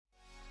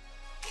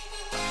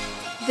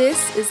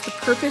This is the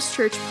Purpose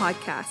Church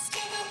podcast.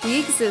 We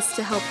exist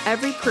to help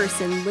every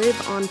person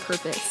live on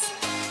purpose.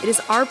 It is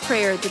our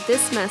prayer that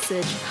this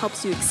message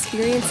helps you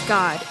experience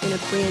God in a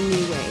brand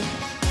new way.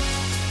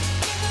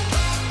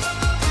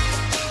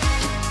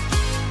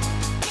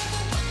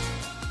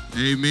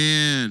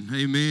 Amen.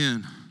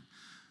 Amen.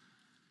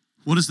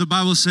 What does the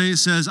Bible say? It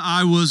says,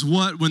 I was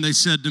what when they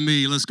said to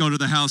me, let's go to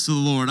the house of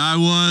the Lord. I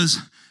was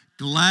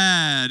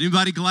glad.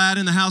 Anybody glad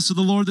in the house of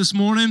the Lord this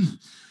morning?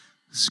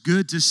 It's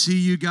good to see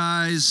you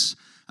guys.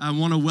 I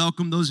want to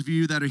welcome those of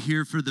you that are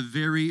here for the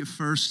very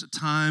first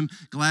time.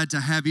 Glad to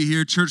have you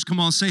here. Church, come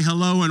on, say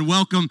hello and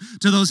welcome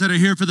to those that are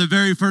here for the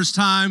very first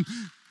time.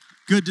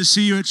 Good to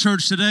see you at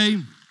church today.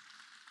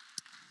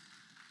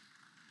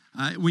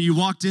 When you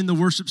walked in the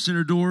worship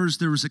center doors,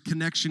 there was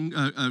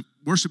a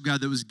worship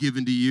guide that was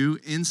given to you.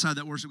 Inside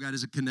that worship guide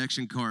is a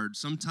connection card.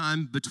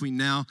 Sometime between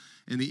now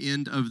and the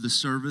end of the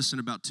service in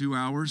about 2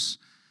 hours.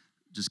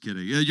 Just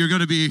kidding. You're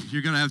going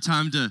to have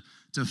time to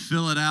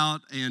fill it out,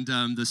 and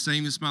the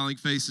same smiling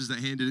faces that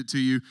handed it to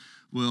you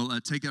will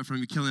take that from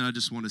you. Kelly and I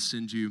just want to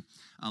send you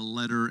a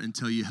letter and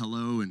tell you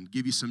hello and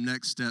give you some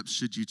next steps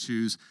should you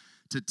choose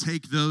to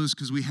take those,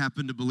 because we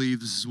happen to believe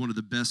this is one of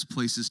the best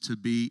places to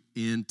be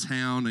in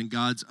town, and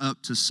God's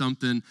up to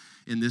something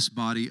in this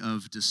body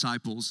of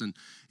disciples. And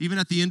even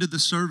at the end of the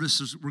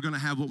service, we're going to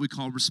have what we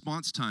call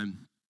response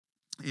time.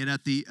 And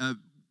at the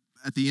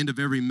end of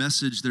every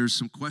message, there's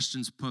some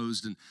questions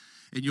posed, and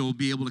you'll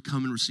be able to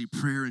come and receive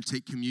prayer and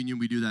take communion.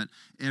 We do that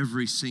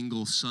every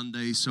single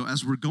Sunday. So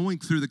as we're going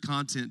through the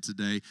content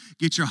today,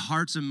 get your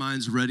hearts and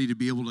minds ready to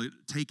be able to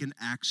take an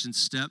action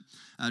step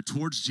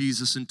towards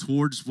Jesus and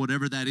towards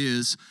whatever that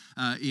is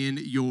in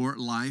your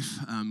life.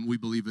 We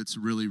believe it's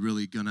really,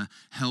 really going to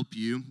help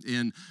you.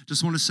 And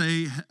just want to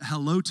say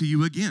hello to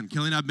you again.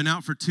 Kelly and I have been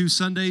out for 2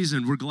 Sundays,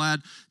 and we're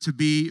glad to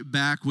be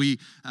back. We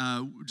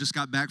just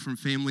got back from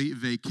family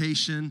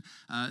vacation.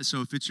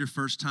 So if it's your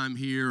first time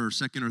here or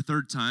second or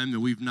third time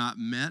that we've not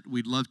met,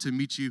 we'd love to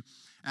meet you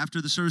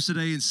after the service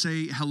today and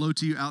say hello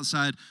to you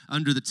outside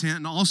under the tent.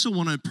 And I also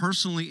want to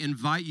personally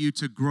invite you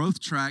to Growth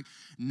Track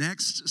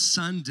next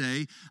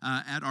Sunday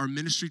at our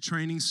Ministry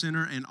Training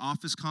Center and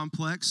Office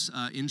Complex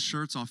in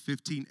Shirts off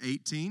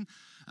 1518.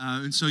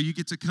 And so you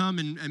get to come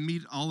and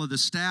meet all of the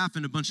staff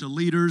and a bunch of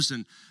leaders,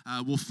 and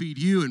we'll feed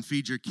you and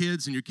feed your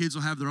kids, and your kids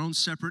will have their own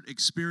separate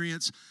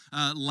experience.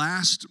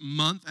 Last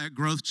month at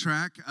Growth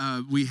Track,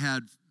 we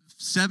had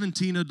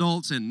 17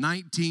 adults and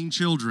 19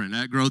 children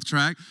at Growth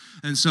Track.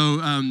 And so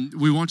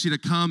we want you to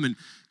come and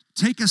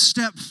take a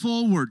step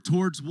forward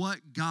towards what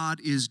God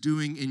is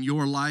doing in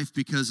your life,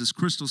 because as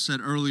Crystal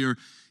said earlier,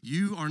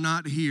 you are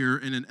not here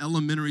in an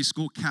elementary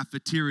school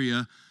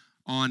cafeteria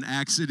on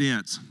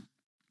accident.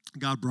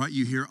 God brought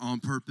you here on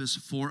purpose,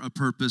 for a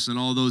purpose, and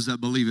all those that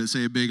believe it,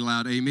 say a big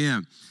loud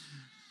amen.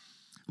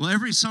 Well,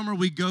 every summer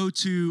we go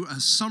to a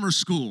summer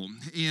school,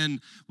 and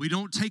we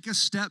don't take a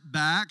step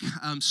back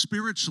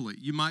spiritually.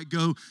 You might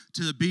go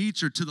to the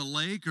beach or to the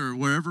lake or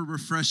wherever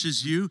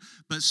refreshes you,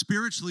 but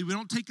spiritually we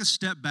don't take a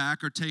step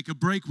back or take a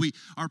break. We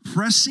are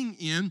pressing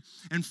in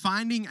and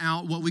finding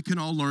out what we can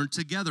all learn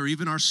together.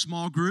 Even our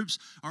small groups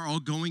are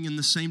all going in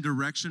the same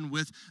direction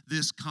with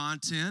this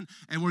content,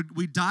 and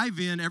we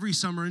dive in every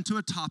summer into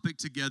a topic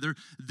together.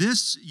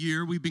 This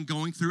year we've been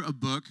going through a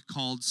book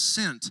called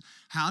Sent,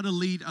 how to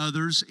lead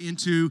others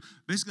into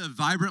basically a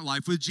vibrant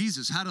life with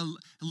Jesus, how to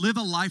live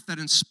a life that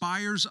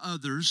inspires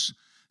others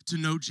to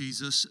know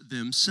Jesus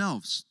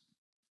themselves.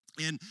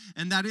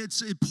 And that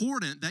it's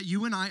important that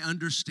you and I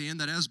understand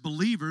that as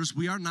believers,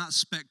 we are not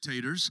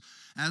spectators.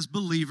 As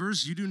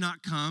believers, you do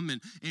not come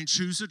and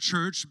choose a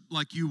church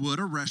like you would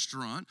a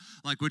restaurant,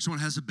 like which one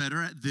has a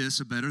better at this,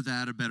 a better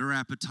that, a better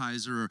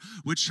appetizer, or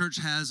which church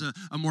has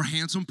a more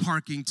handsome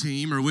parking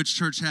team, or which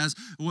church has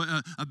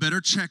a better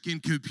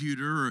check-in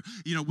computer, or,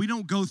 we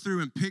don't go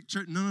through and pick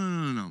church.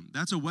 No.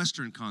 That's a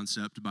Western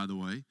concept, by the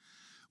way.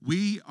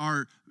 We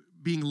are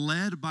being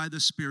led by the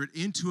Spirit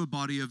into a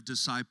body of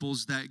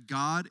disciples that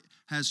God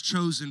has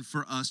chosen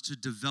for us to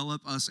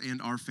develop us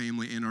and our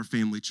family and our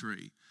family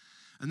tree.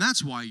 And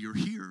that's why you're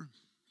here.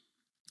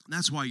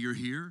 That's why you're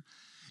here.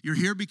 You're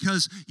here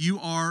because you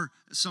are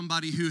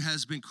somebody who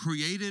has been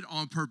created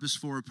on purpose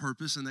for a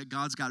purpose, and that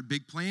God's got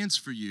big plans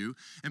for you.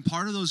 And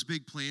part of those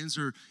big plans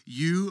are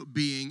you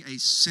being a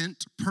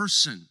sent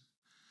person.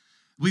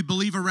 We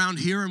believe around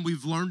here, and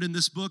we've learned in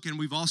this book, and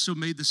we've also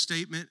made the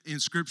statement in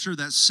Scripture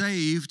that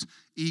saved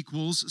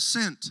equals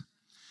sent.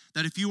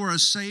 That if you are a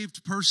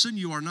saved person,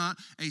 you are not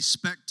a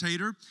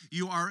spectator,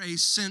 you are a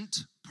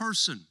sent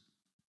person.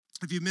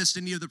 If you missed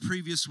any of the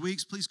previous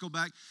weeks, please go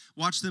back,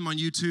 watch them on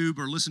YouTube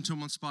or listen to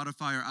them on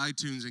Spotify or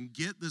iTunes, and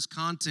get this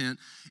content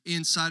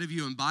inside of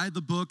you, and buy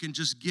the book and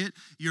just get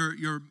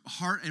your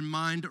heart and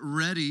mind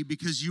ready,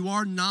 because you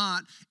are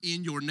not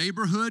in your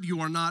neighborhood, you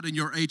are not in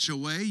your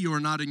HOA, you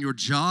are not in your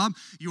job,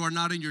 you are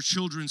not in your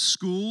children's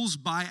schools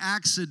by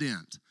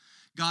accident.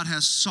 God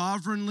has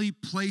sovereignly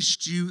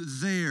placed you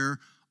there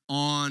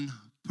on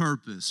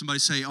purpose. Somebody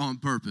say on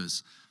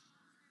purpose.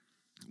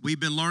 We've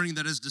been learning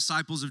that as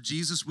disciples of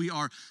Jesus, we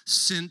are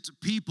sent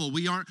people.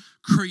 We aren't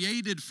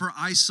created for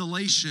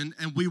isolation,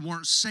 and we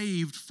weren't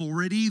saved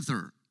for it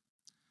either.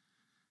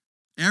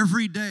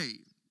 Every day,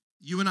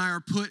 you and I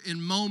are put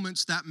in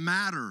moments that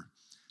matter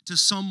to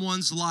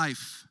someone's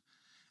life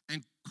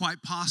and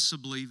quite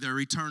possibly their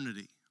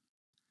eternity.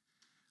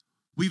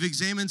 We've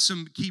examined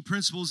some key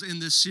principles in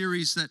this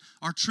series that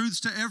are truths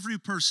to every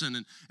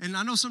person. And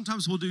I know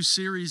sometimes we'll do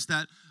series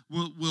that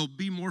will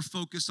be more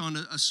focused on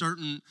a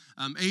certain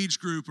age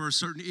group or a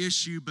certain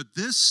issue, but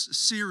this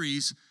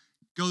series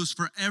goes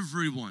for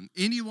everyone.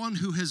 Anyone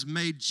who has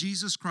made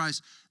Jesus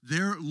Christ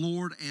their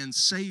Lord and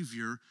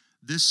Savior,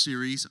 this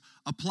series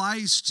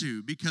applies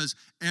to, because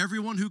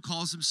everyone who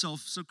calls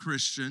themselves a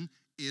Christian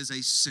is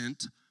a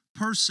sent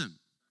person.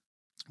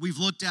 We've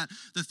looked at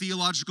the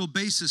theological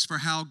basis for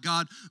how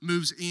God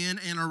moves in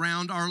and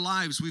around our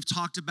lives. We've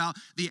talked about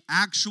the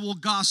actual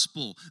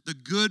gospel, the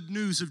good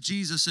news of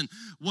Jesus, and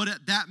what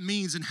that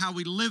means and how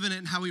we live in it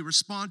and how we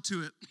respond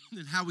to it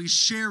and how we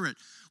share it.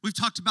 We've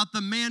talked about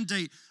the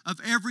mandate of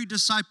every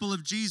disciple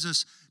of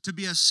Jesus to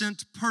be a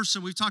sent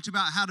person. We've talked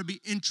about how to be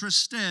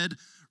interested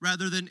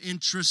rather than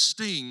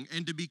interesting,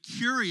 and to be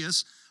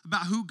curious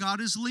about who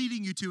God is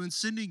leading you to and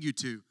sending you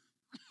to.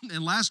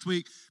 And last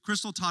week,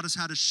 Crystal taught us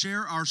how to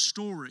share our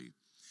story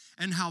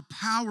and how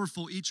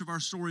powerful each of our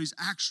stories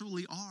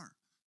actually are.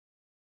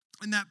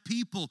 And that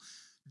people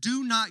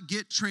do not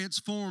get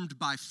transformed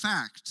by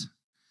fact,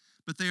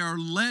 but they are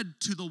led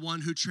to the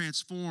one who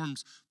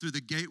transforms through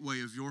the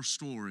gateway of your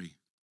story.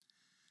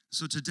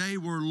 So today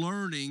we're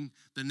learning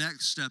the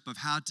next step of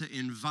how to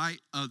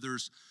invite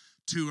others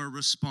to a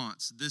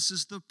response. This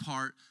is the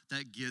part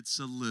that gets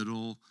a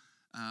little,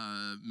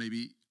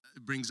 maybe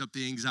brings up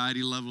the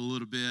anxiety level a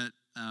little bit.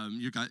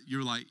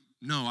 You're like,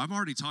 no, I'm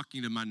already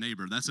talking to my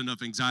neighbor. That's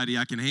enough anxiety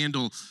I can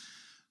handle.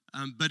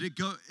 But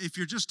if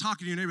you're just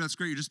talking to your neighbor, that's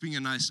great. You're just being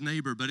a nice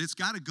neighbor, but it's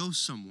got to go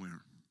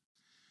somewhere.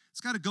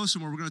 It's got to go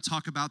somewhere. We're going to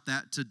talk about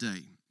that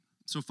today.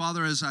 So,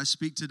 Father, as I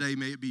speak today,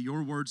 may it be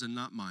your words and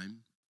not mine.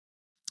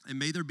 And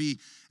may there be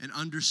an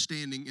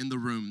understanding in the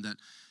room that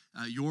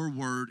your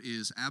word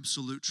is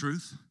absolute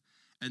truth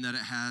and that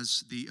it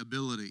has the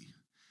ability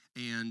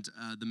and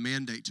the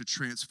mandate to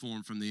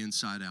transform from the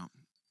inside out.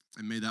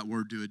 And may that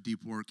word do a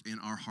deep work in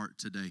our heart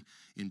today,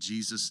 in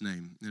Jesus'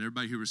 name. And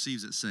everybody who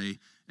receives it say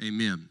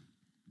amen.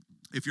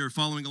 If you're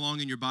following along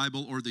in your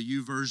Bible or the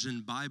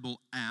YouVersion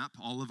Bible app,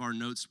 all of our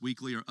notes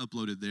weekly are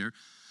uploaded there.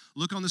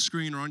 Look on the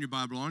screen or on your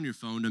Bible or on your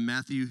phone to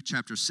Matthew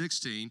chapter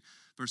 16,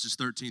 verses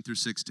 13 through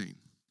 16.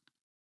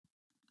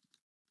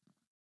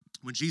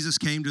 When Jesus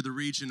came to the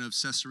region of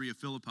Caesarea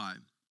Philippi,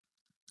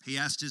 he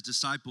asked his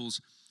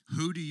disciples,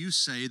 "Who do you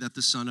say that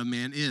the Son of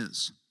Man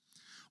is?"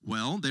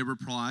 Well, they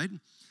replied,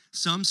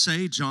 "Some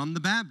say John the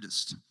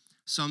Baptist,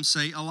 some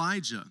say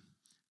Elijah,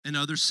 and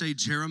others say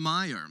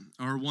Jeremiah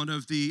or one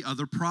of the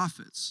other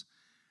prophets."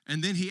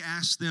 And then he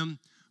asked them,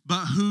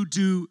 "But who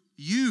do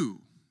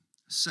you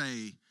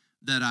say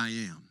that I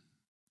am?"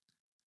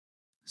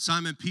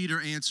 Simon Peter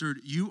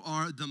answered, "You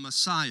are the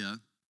Messiah,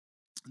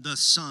 the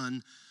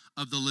Son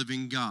of the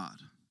living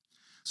God."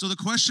 So the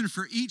question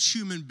for each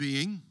human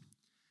being,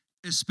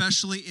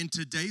 especially in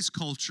today's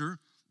culture,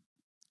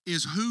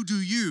 is who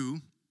do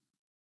you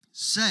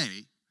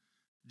say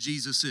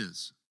Jesus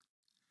is?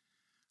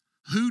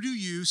 Who do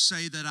you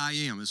say that I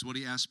am, is what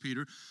he asked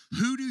Peter.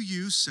 Who do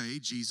you say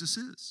Jesus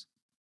is?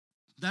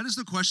 That is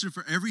the question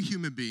for every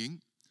human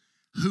being.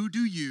 Who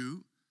do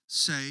you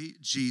say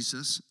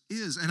Jesus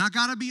is? And I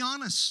gotta be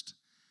honest.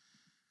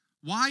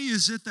 Why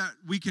is it that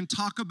we can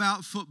talk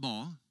about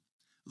football,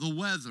 the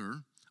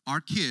weather,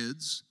 our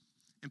kids,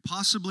 and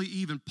possibly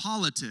even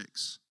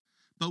politics,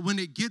 but when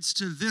it gets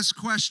to this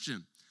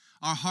question,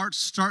 our hearts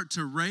start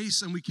to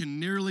race and we can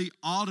nearly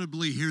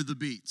audibly hear the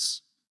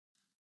beats?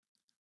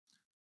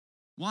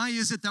 Why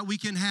is it that we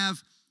can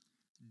have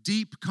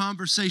deep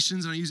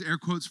conversations, and I use air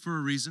quotes for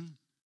a reason?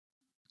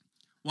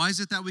 Why is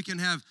it that we can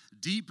have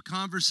deep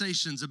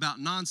conversations about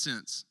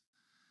nonsense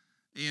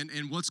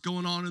and what's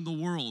going on in the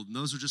world? And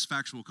those are just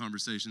factual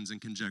conversations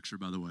and conjecture,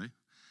 by the way.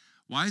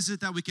 Why is it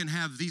that we can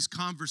have these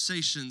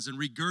conversations and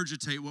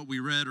regurgitate what we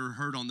read or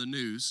heard on the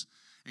news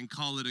and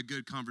call it a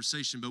good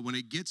conversation, but when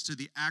it gets to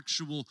the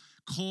actual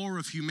core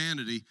of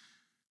humanity,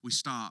 we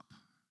stop?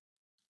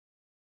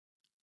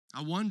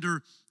 I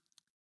wonder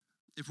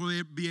if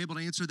we'll be able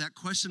to answer that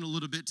question a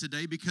little bit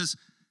today, because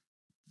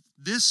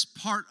this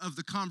part of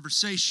the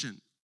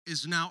conversation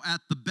is now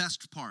at the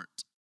best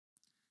part.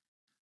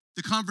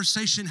 The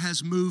conversation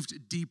has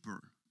moved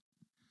deeper.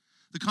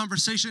 The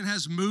conversation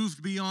has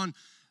moved beyond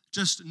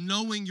just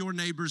knowing your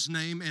neighbor's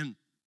name and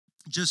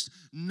just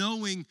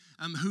knowing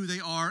who they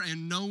are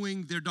and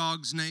knowing their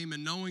dog's name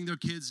and knowing their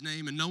kid's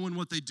name and knowing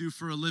what they do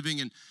for a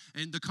living.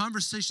 And the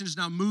conversation has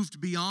now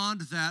moved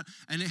beyond that,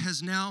 and it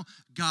has now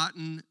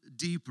gotten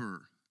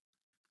deeper.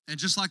 And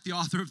just like the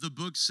author of the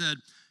book said,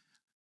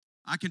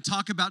 I can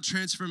talk about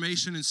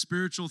transformation and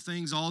spiritual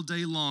things all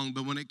day long,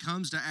 but when it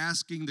comes to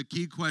asking the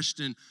key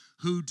question,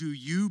 who do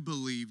you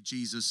believe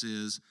Jesus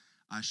is,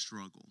 I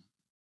struggle.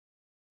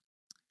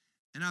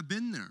 And I've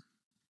been there.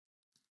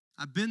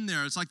 I've been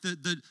there. It's like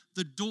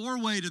the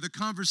doorway to the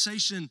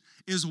conversation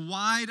is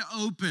wide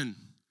open.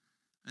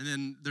 And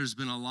then there's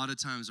been a lot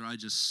of times where I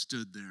just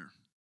stood there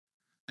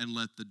and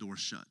let the door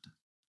shut.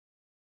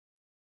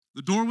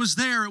 The door was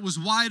there. It was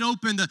wide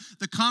open.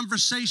 The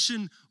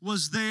conversation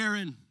was there,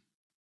 and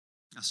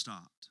I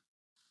stopped.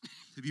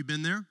 Have you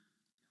been there?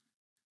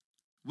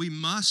 We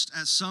must,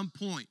 at some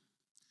point,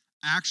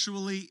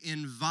 actually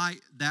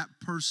invite that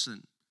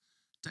person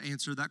to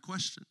answer that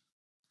question.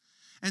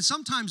 And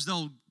sometimes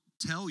they'll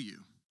tell you.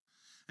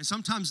 And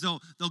sometimes they'll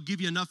give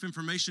you enough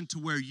information to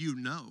where you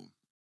know.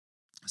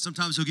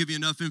 Sometimes they'll give you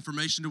enough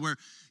information to where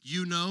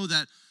you know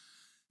that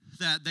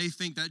they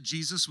think that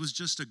Jesus was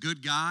just a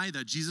good guy,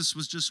 that Jesus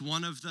was just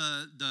one of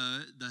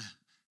the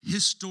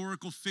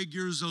historical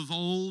figures of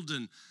old,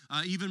 and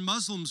even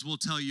Muslims will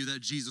tell you that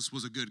Jesus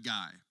was a good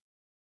guy.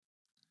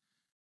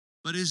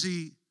 But is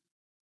he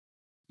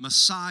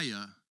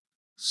Messiah,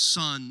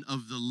 Son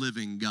of the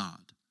living God?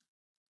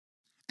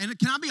 And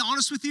can I be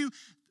honest with you?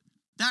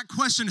 That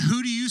question,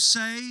 who do you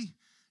say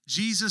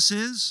Jesus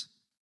is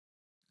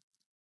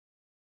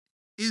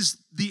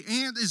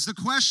the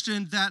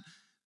question that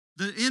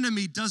the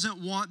enemy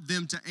doesn't want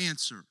them to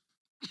answer.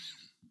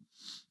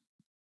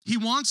 He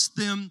wants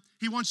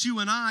you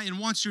and I, and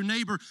wants your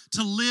neighbor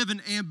to live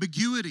in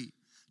ambiguity,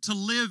 to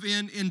live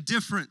in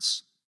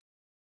indifference,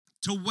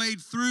 to wade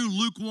through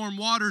lukewarm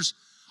waters,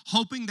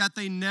 hoping that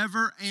they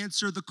never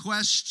answer the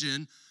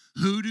question,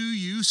 who do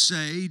you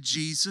say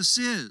Jesus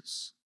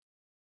is?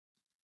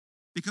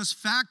 Because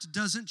fact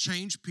doesn't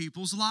change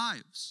people's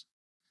lives.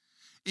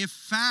 If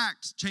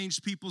fact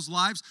changed people's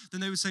lives,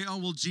 then they would say, oh,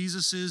 well,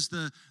 Jesus is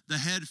the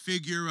head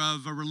figure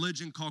of a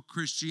religion called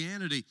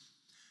Christianity.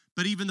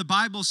 But even the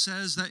Bible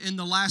says that in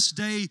the last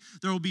day,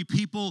 there will be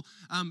people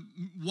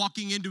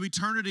walking into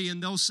eternity,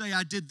 and they'll say,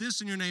 I did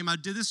this in your name, I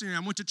did this in your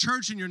name, I went to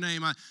church in your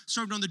name, I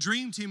served on the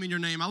dream team in your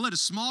name, I led a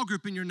small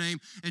group in your name,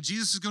 and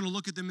Jesus is going to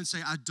look at them and say,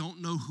 I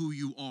don't know who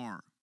you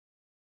are.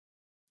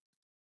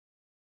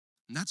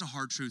 And that's a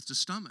hard truth to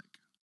stomach.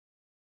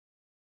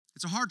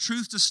 It's a hard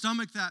truth to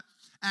stomach that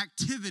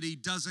activity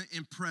doesn't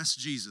impress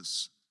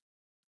Jesus.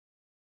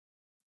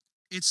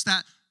 It's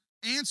that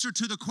answer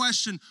to the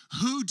question,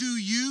 who do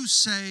you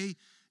say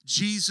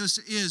Jesus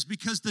is?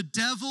 Because the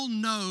devil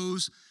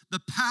knows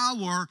the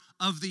power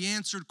of the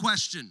answered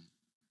question.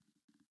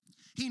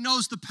 He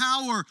knows the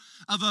power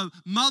of a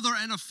mother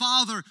and a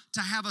father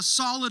to have a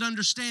solid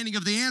understanding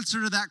of the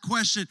answer to that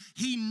question.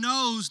 He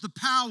knows the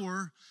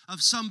power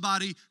of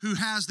somebody who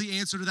has the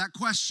answer to that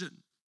question.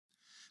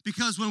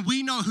 Because when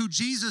we know who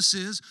Jesus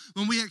is,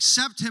 when we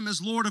accept him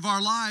as Lord of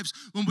our lives,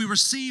 when we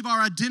receive our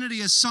identity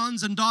as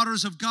sons and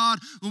daughters of God,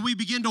 when we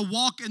begin to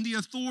walk in the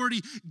authority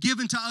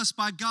given to us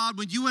by God,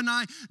 when you and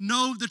I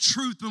know the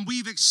truth, when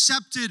we've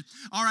accepted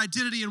our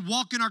identity and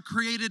walk in our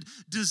created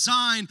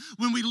design,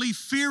 when we leave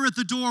fear at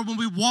the door, when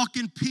we walk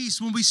in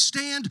peace, when we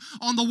stand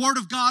on the word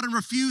of God and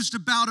refuse to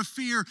bow to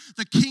fear,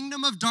 the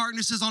kingdom of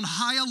darkness is on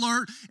high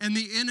alert and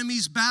the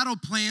enemy's battle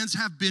plans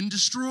have been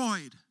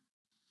destroyed.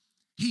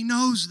 He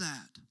knows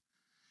that.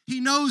 He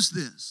knows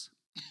this.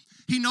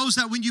 He knows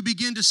that when you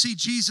begin to see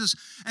Jesus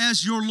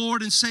as your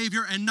Lord and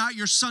Savior and not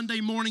your Sunday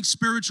morning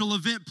spiritual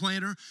event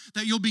planner,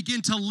 that you'll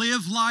begin to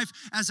live life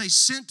as a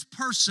sent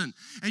person,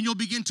 and you'll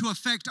begin to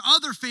affect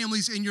other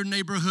families in your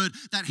neighborhood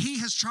that he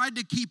has tried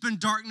to keep in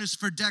darkness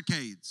for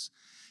decades.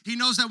 He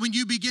knows that when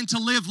you begin to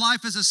live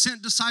life as a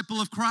sent disciple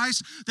of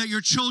Christ, that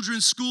your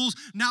children's schools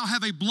now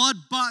have a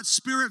blood-bought,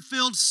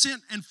 spirit-filled,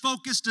 sent and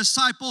focused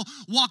disciple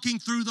walking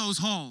through those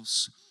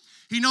halls.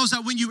 He knows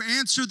that when you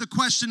answer the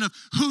question of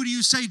who do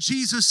you say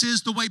Jesus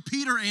is, the way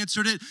Peter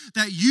answered it,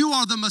 that you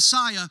are the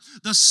Messiah,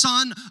 the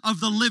Son of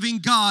the living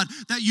God,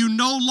 that you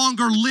no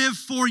longer live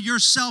for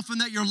yourself and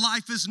that your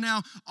life is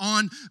now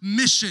on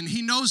mission.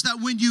 He knows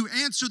that when you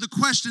answer the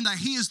question that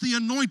he is the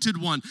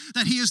anointed one,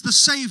 that he is the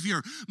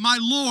Savior, my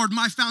Lord,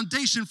 my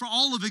foundation for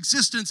all of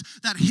existence,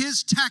 that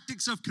his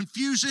tactics of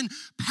confusion,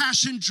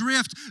 passion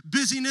drift,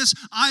 busyness,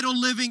 idle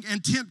living,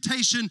 and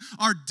temptation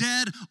are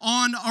dead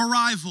on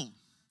arrival.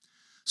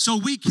 So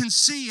we can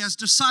see as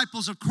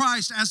disciples of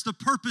Christ, as the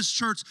Purpose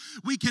Church,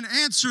 we can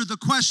answer the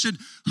question,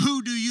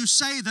 who do you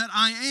say that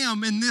I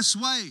am, in this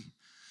way?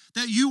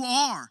 That you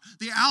are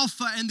the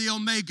Alpha and the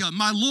Omega,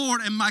 my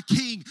Lord and my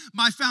King,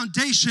 my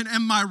foundation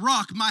and my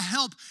rock, my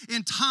help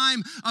in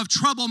time of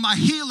trouble, my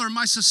healer,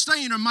 my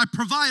sustainer, my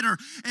provider,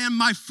 and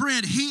my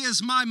friend. He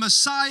is my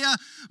Messiah,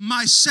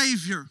 my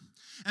Savior.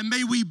 And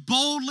may we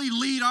boldly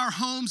lead our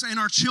homes and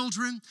our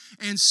children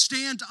and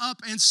stand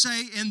up and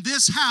say, in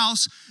this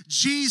house,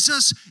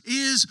 Jesus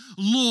is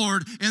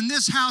Lord. In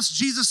this house,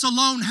 Jesus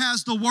alone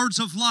has the words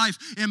of life.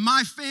 In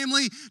my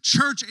family,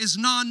 church is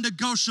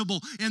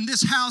non-negotiable. In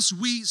this house,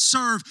 we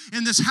serve.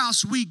 In this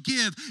house, we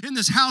give. In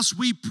this house,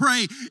 we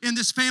pray. In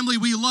this family,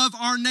 we love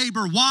our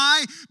neighbor.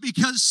 Why?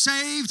 Because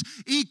saved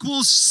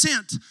equals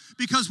sent.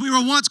 because we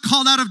were once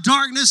called out of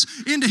darkness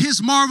into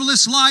his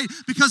marvelous light,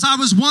 because I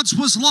was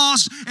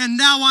lost and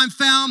now I'm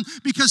found,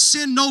 because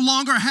sin no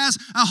longer has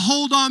a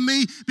hold on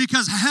me,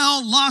 because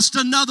hell lost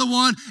another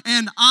one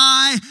and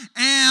I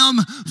am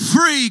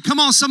free. Come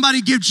on,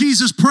 somebody give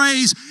Jesus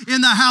praise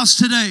in the house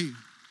today.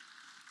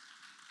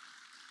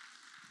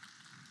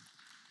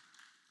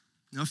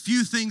 Now, a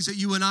few things that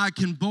you and I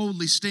can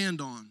boldly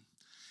stand on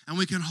and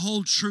we can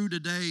hold true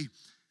today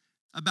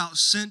about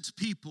sent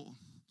people.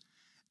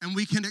 And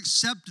we can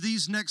accept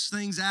these next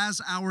things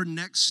as our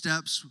next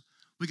steps.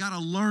 We got to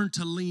learn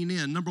to lean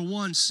in. Number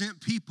one,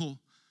 sent people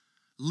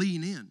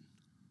lean in.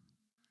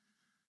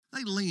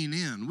 They lean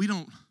in. We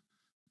don't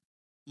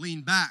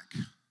lean back.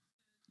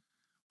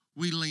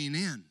 We lean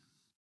in.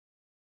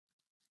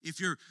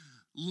 If you're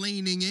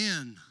leaning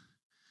in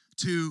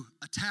to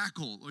a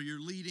tackle, or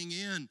you're leaning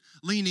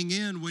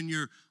in when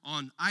you're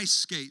on ice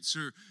skates,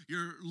 or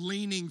you're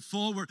leaning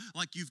forward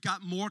like you've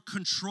got more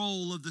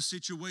control of the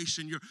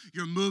situation,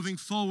 you're moving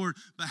forward.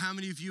 But how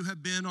many of you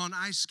have been on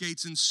ice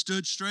skates and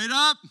stood straight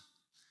up?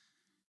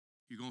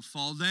 You're going to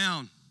fall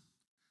down.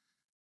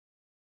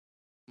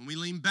 When we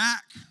lean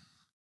back,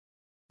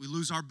 we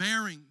lose our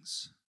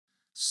bearings.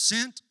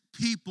 Sent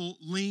people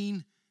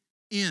lean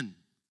in.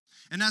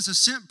 And as a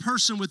sent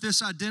person with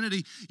this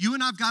identity, you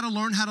and I've got to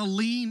learn how to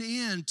lean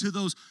in to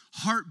those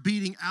heart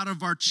beating out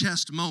of our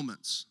chest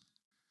moments.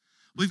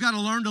 We've got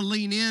to learn to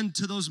lean in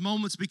to those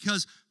moments,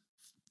 because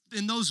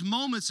in those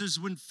moments is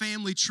when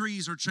family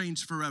trees are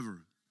changed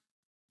forever.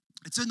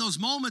 It's in those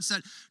moments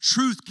that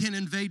truth can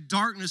invade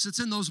darkness. It's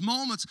in those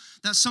moments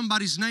that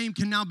somebody's name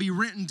can now be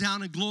written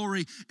down in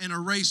glory and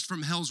erased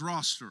from hell's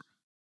roster.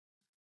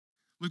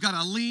 We've got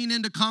to lean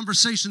into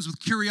conversations with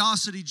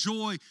curiosity,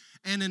 joy,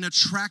 and an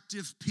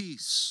attractive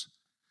peace.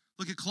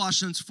 Look at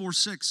Colossians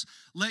 4:6.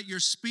 Let your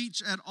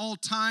speech at all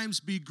times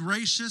be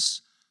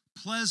gracious,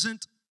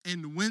 pleasant,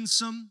 and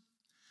winsome,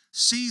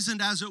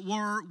 seasoned as it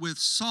were with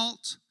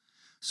salt,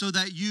 so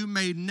that you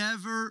may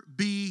never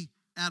be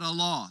at a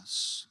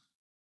loss.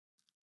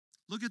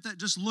 Look at that.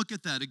 Just look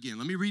at that again.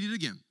 Let me read it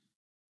again.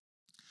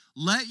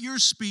 Let your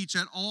speech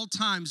at all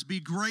times be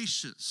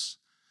gracious,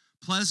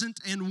 pleasant,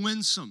 and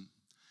winsome,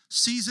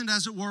 seasoned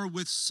as it were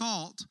with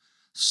salt,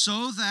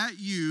 so that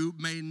you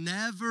may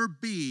never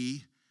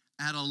be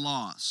at a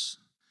loss.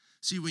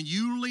 See, when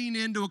you lean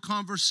into a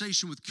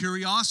conversation with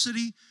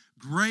curiosity,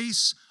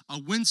 grace, a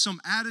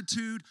winsome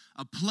attitude,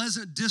 a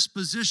pleasant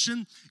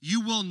disposition, you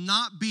will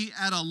not be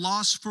at a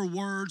loss for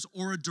words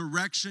or a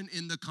direction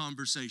in the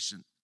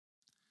conversation.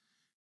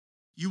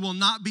 You will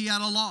not be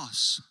at a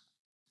loss.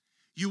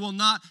 You will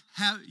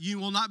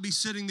not be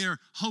sitting there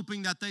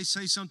hoping that they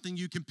say something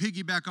you can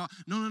piggyback off.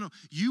 No.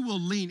 You will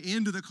lean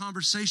into the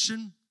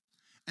conversation,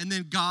 and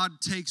then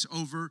God takes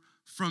over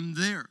from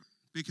there.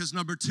 Because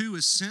number two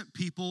is sent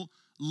people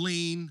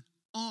lean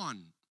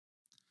on.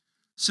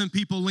 Sent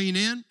people lean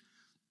in,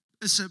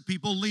 sent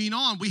people lean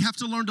on. We have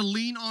to learn to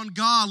lean on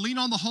God, lean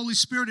on the Holy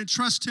Spirit, and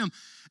trust Him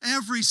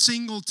every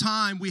single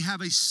time we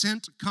have a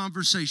sent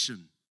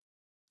conversation.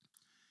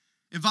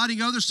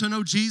 Inviting others to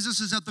know Jesus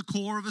is at the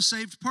core of a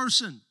saved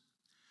person.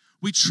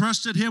 We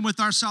trusted Him with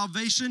our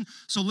salvation,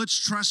 so let's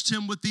trust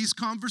Him with these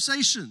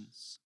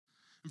conversations.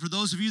 And for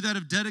those of you that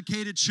have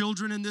dedicated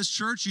children in this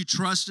church, you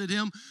trusted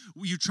Him.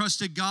 You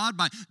trusted God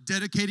by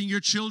dedicating your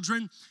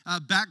children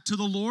back to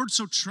the Lord,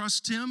 so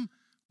trust Him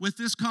with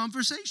this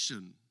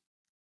conversation.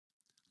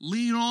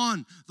 Lean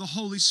on the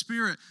Holy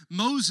Spirit.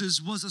 Moses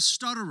was a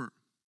stutterer.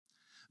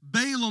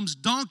 Balaam's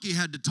donkey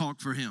had to talk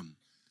for him.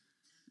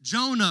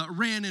 Jonah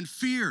ran in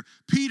fear.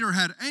 Peter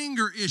had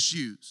anger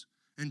issues.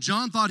 And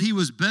John thought he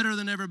was better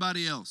than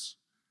everybody else.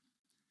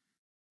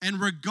 And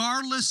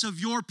regardless of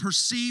your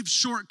perceived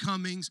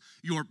shortcomings,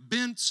 your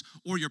bents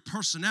or your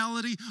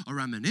personality, or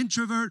I'm an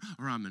introvert,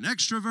 or I'm an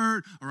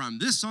extrovert, or I'm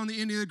this on the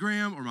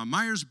Enneagram, or my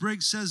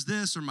Myers-Briggs says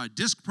this, or my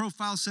disc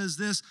profile says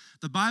this,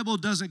 the Bible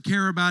doesn't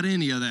care about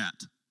any of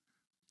that.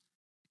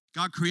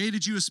 God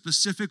created you a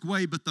specific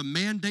way, but the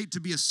mandate to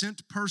be a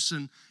sent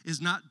person is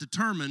not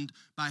determined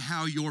by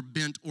how you're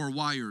bent or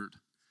wired.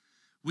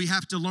 We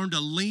have to learn to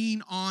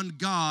lean on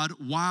God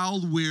while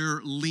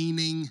we're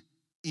leaning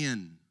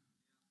in.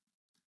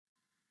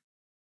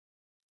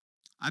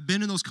 I've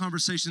been in those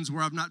conversations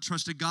where I've not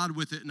trusted God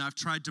with it, and I've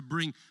tried to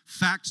bring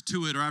fact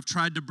to it, or I've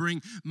tried to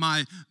bring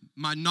my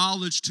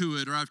knowledge to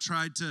it, or I've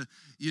tried to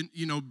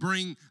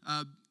bring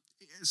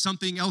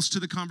something else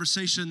to the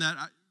conversation that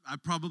I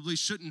probably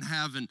shouldn't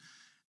have, and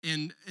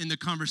in the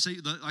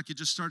conversation, like it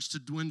just starts to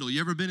dwindle. You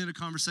ever been in a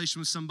conversation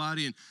with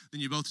somebody, and then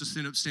you both just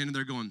end up standing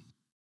there going,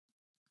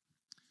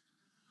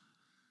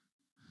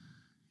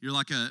 you're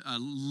like a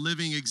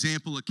living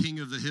example, a king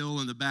of the hill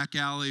in the back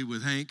alley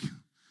with Hank.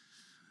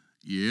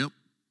 Yep.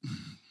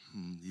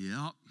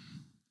 Yep.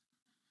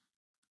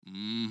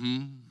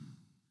 Mm-hmm.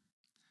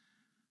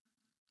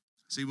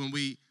 See, when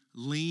we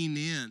lean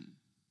in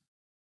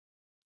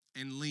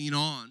and lean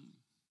on,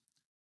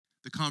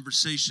 the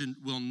conversation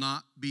will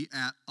not be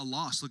at a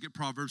loss. Look at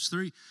Proverbs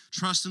 3.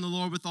 Trust in the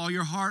Lord with all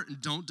your heart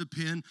and don't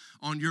depend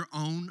on your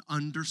own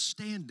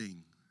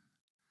understanding.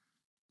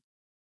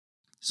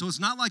 So it's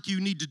not like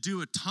you need to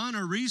do a ton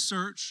of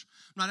research.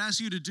 I'm not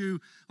asking you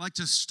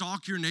to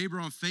stalk your neighbor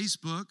on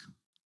Facebook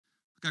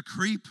like a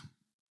creep.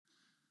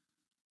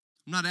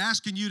 I'm not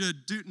asking you to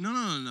do,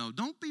 no.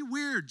 Don't be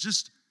weird.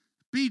 Just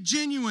be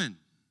genuine.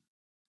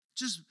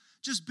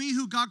 Just be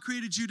who God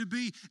created you to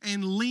be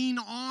and lean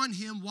on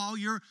him while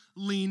you're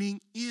leaning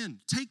in.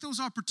 Take those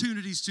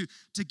opportunities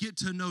to get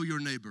to know your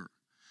neighbor.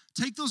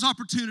 Take those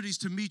opportunities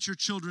to meet your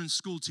children's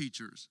school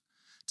teachers.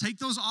 Take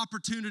those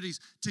opportunities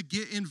to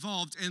get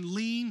involved and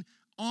lean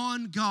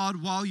on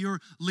God while you're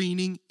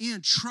leaning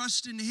in.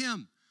 Trust in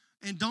him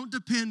and don't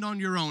depend on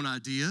your own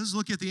ideas.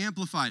 Look at the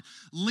Amplified.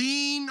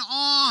 Lean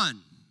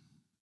on,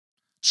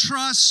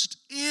 trust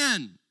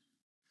in,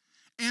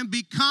 and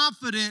be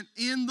confident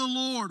in the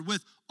Lord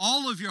with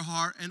all of your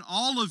heart and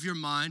all of your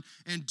mind,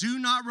 and do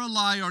not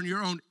rely on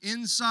your own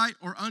insight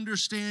or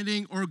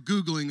understanding or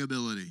Googling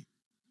ability.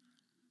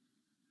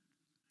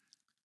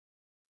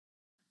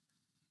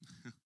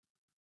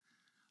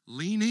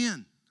 Lean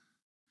in.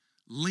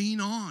 Lean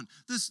on.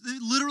 It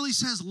literally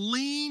says,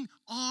 lean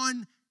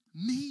on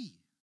me.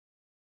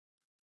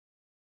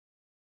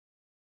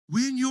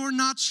 When you're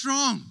not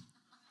strong,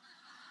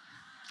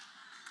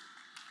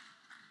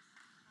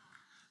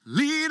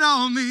 lean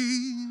on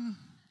me.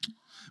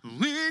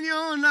 When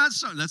you're not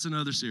strong. That's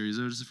another series.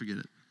 I'll just forget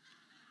it.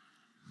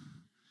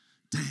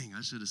 Dang,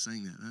 I should have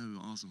sang that. That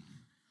was awesome.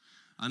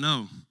 I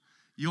know.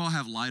 You all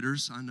have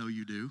lighters. I know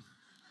you do.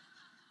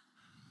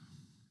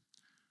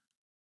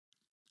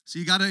 So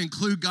you got to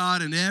include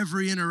God in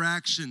every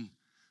interaction.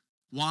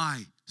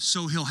 Why?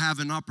 So he'll have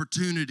an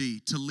opportunity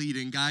to lead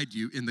and guide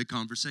you in the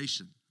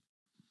conversation.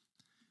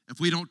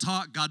 If we don't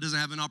talk, God doesn't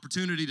have an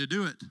opportunity to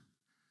do it.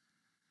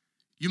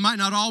 You might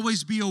not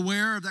always be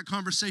aware of that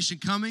conversation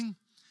coming,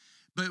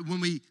 but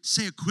when we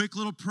say a quick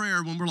little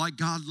prayer, when we're like,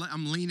 God,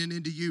 I'm leaning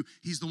into you,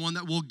 he's the one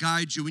that will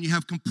guide you. When you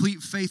have complete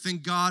faith in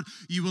God,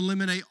 you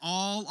eliminate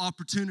all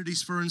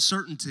opportunities for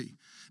uncertainty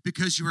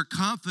because you are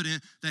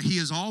confident that he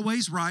is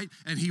always right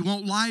and he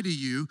won't lie to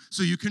you,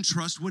 so you can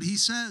trust what he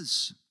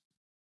says.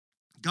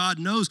 God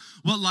knows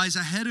what lies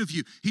ahead of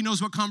you. He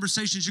knows what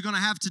conversations you're going to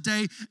have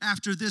today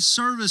after this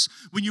service.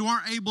 When you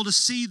aren't able to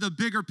see the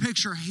bigger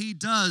picture, he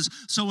does.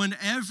 So in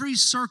every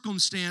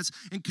circumstance,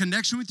 in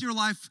connection with your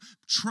life,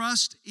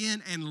 trust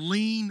in and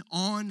lean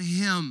on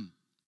him.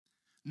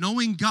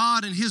 Knowing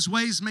God and his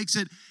ways makes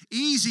it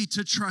easy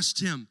to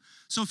trust him.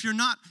 So if you're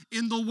not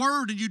in the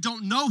word and you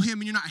don't know him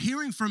and you're not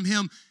hearing from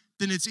him,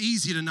 then it's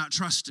easy to not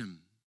trust him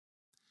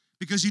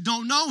because you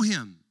don't know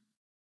him.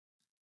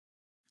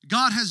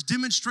 God has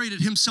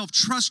demonstrated himself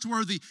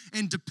trustworthy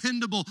and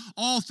dependable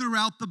all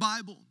throughout the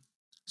Bible,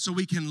 so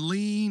we can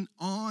lean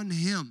on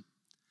him.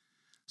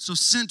 So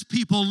sent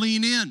people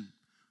lean in.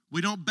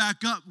 We don't back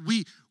up.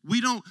 We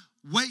don't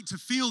wait to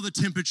feel the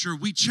temperature.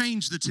 We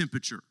change the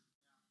temperature.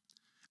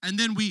 And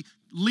then we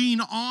lean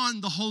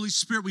on the Holy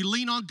Spirit. We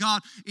lean on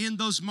God in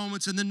those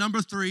moments. And then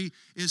number 3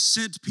 is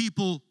sent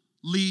people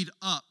lead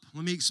up.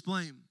 Let me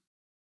explain.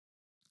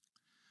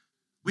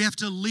 We have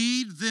to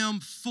lead them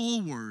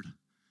forward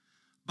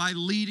by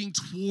leading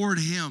toward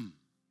him.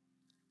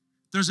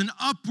 There's an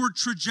upward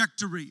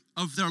trajectory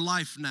of their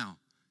life now.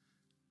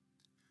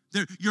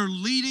 You're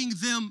leading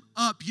them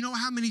up. You know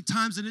how many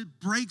times, and it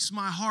breaks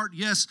my heart.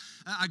 Yes,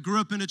 I grew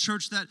up in a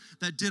church that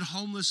did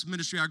homeless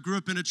ministry. I grew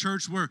up in a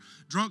church where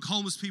drunk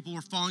homeless people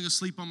were falling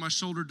asleep on my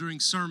shoulder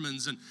during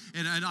sermons. And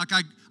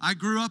I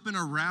grew up in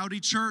a rowdy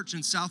church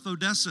in South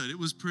Odessa. It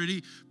was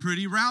pretty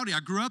rowdy.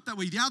 I grew up that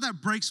way. Yeah,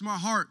 that breaks my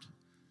heart.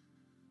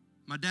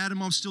 My dad and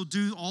mom still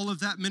do all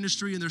of that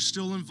ministry, and they're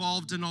still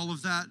involved in all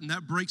of that, and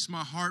that breaks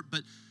my heart.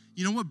 But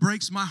you know what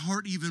breaks my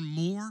heart even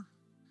more?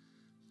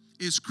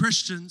 Is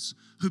Christians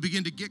who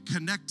begin to get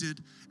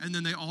connected, and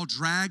then they all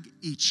drag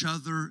each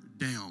other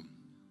down.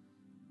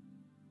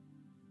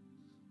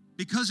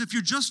 Because if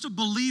you're just a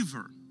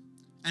believer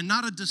and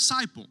not a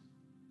disciple,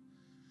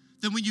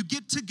 then when you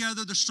get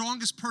together, the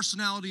strongest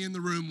personality in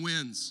the room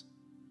wins.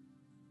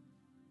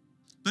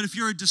 But if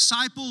you're a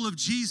disciple of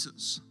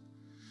Jesus,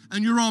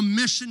 and you're on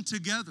mission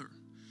together,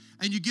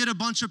 and you get a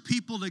bunch of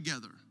people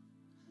together,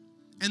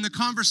 and the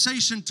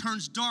conversation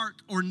turns dark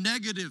or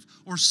negative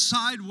or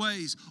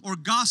sideways or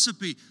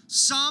gossipy,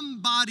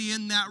 somebody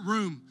in that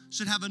room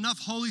should have enough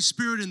Holy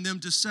Spirit in them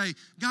to say,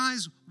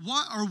 guys,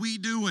 what are we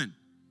doing?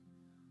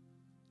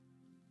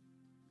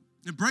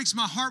 It breaks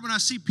my heart when I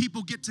see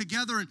people get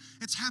together, and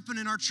it's happened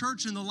in our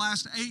church in the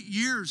last 8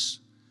 years,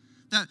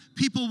 that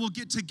people will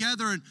get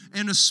together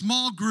and a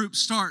small group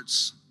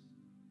starts.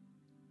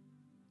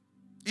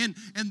 And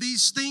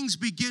these things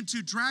begin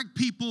to drag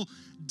people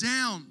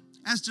down.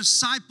 As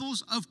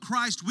disciples of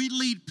Christ, we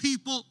lead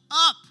people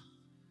up.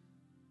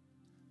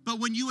 But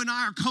when you and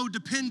I are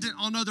codependent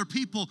on other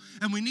people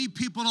and we need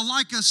people to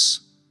like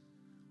us,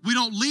 we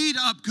don't lead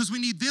up because we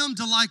need them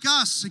to like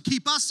us and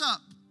keep us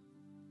up.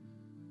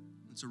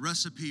 It's a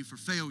recipe for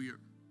failure.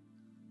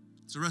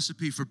 It's a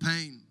recipe for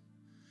pain.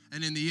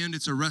 And in the end,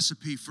 it's a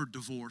recipe for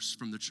divorce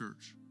from the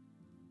church.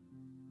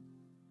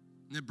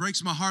 And it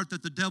breaks my heart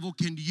that the devil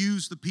can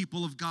use the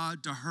people of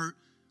God to hurt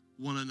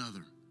one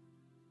another.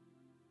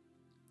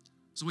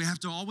 So we have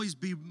to always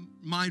be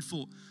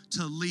mindful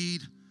to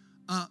lead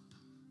up.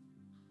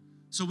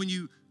 So when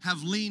you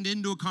have leaned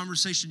into a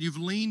conversation, you've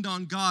leaned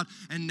on God,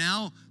 and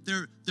now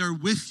they're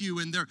with you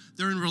and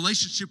they're in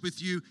relationship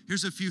with you.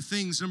 Here's a few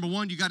things. Number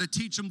one, you got to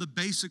teach them the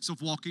basics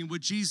of walking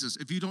with Jesus.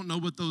 If you don't know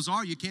what those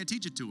are, you can't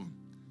teach it to them.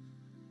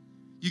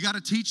 You got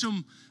to teach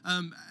them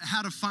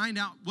how to find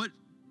out what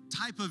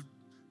type of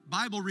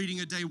Bible reading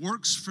a day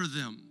works for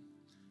them.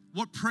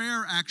 What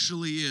prayer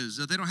actually is.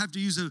 That they don't have to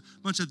use a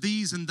bunch of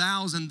these and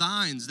thous and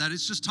thines, that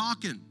it's just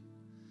talking.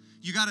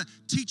 You got to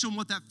teach them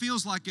what that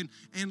feels like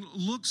and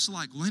looks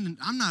like. Landon,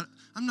 I'm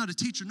not a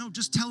teacher. No,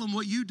 just tell them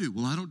what you do.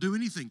 Well, I don't do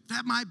anything.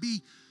 That might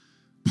be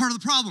part of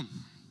the problem.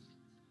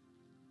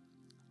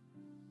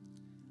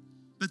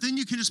 But then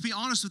you can just be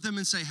honest with them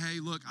and say, hey,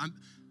 look,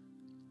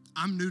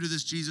 I'm new to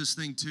this Jesus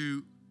thing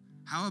too.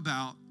 How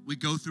about we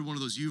go through one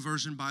of those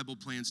YouVersion Bible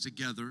plans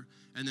together,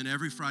 and then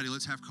every Friday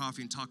let's have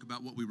coffee and talk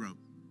about what we wrote.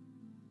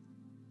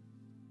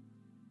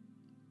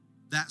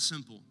 That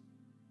simple.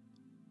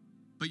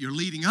 But you're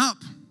leading up.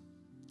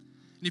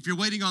 And if you're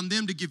waiting on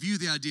them to give you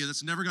the idea,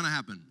 that's never going to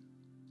happen.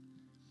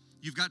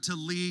 You've got to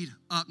lead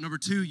up. Number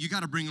two, you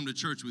got to bring them to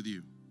church with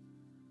you.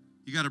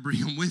 You got to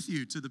bring them with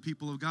you to the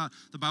people of God.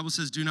 The Bible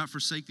says, do not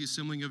forsake the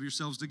assembling of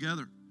yourselves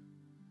together.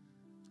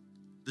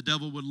 The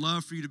devil would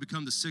love for you to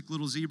become the sick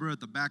little zebra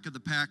at the back of the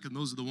pack, and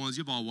those are the ones,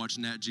 you've all watched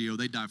Nat Geo,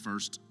 they die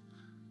first.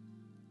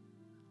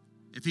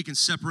 If he can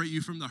separate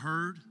you from the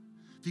herd,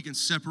 if he can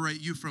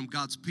separate you from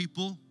God's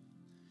people,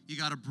 you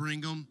got to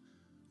bring them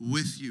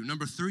with you.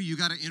 Number three, you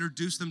got to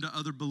introduce them to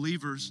other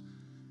believers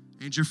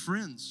and your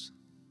friends.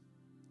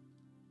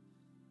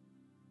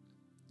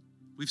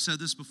 We've said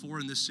this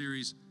before in this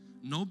series.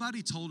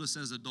 Nobody told us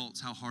as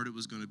adults how hard it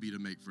was going to be to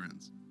make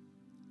friends.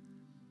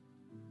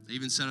 I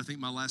even said, I think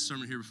my last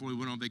sermon here before we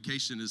went on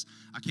vacation is,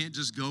 I can't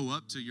just go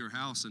up to your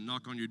house and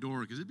knock on your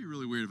door, because it'd be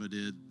really weird if I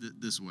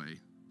did this way,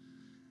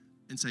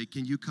 and say,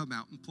 can you come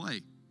out and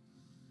play?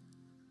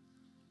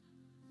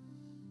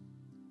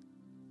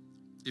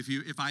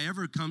 If I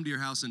ever come to your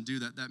house and do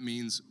that, that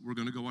means we're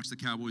going to go watch the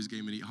Cowboys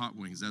game and eat hot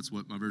wings. That's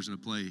what my version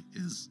of play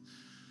is.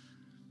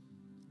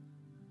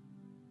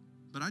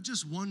 But I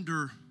just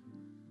wonder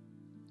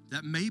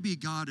that maybe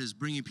God is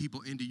bringing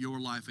people into your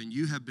life and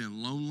you have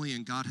been lonely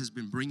and God has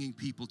been bringing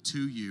people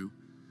to you,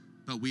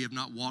 but we have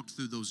not walked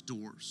through those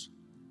doors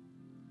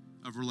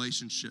of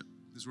relationship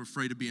because we're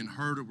afraid of being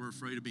hurt or we're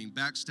afraid of being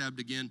backstabbed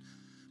again.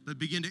 But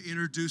begin to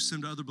introduce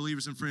them to other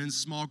believers and friends.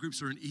 Small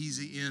groups are an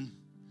easy in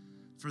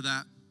for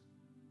that.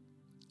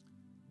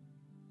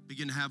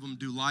 Begin to have them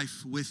do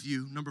life with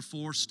you. Number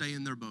four, stay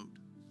in their boat.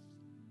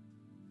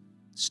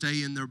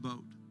 Stay in their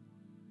boat.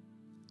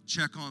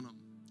 Check on them.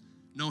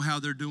 Know how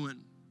they're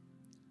doing.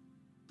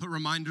 Put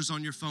reminders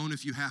on your phone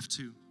if you have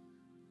to.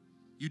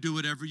 You do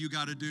whatever you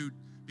got to do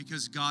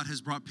because God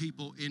has brought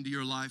people into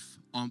your life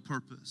on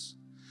purpose.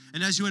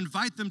 And as you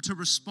invite them to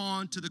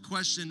respond to the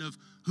question of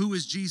who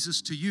is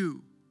Jesus to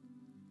you,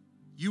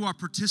 you are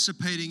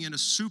participating in a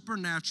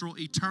supernatural,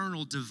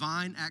 eternal,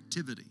 divine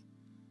activity.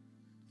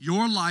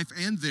 Your life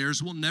and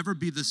theirs will never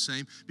be the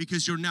same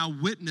because you're now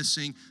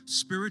witnessing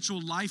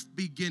spiritual life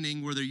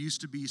beginning where there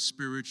used to be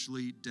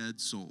spiritually dead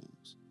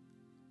souls.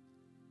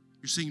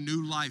 You're seeing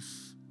new life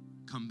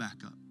come back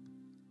up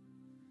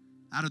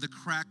out of the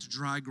cracked,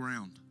 dry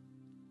ground.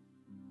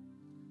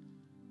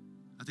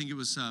 I think it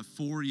was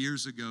 4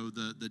 years ago,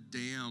 the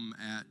dam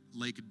at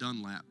Lake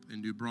Dunlap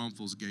in New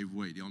Braunfels gave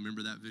way. Do y'all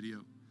remember that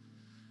video?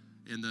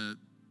 And the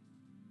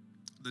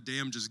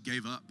dam just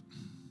gave up.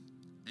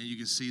 And you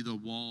can see the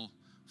wall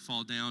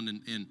fall down,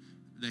 and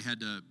they had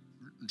to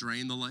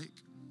drain the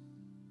lake.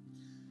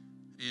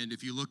 And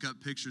if you look up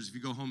pictures, if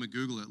you go home and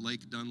Google it,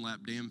 Lake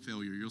Dunlap Dam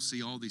failure, you'll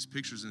see all these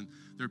pictures, and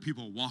there are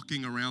people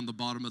walking around the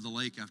bottom of the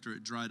lake after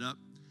it dried up,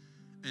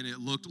 and it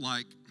looked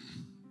like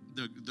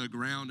the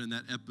ground in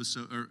that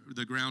episode, or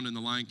the ground in The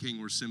Lion King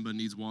where Simba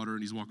needs water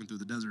and he's walking through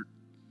the desert.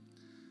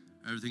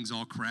 Everything's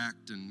all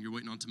cracked, and you're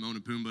waiting on Timon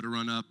and Pumbaa to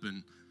run up,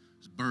 and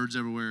there's birds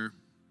everywhere.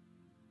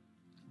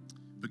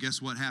 But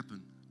guess what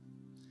happened?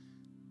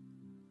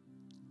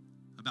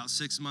 About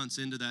 6 months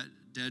into that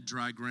dead,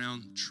 dry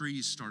ground,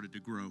 trees started to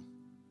grow.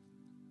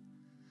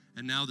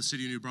 And now the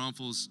city of New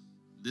Braunfels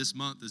this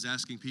month is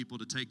asking people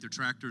to take their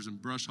tractors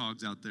and brush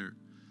hogs out there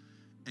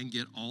and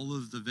get all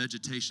of the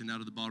vegetation out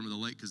of the bottom of the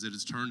lake because it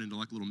has turned into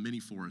like a little mini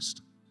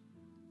forest.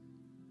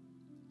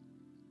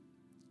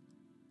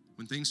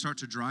 When things start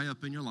to dry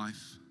up in your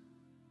life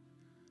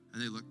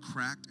and they look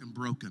cracked and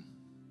broken,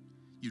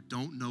 you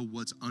don't know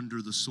what's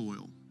under the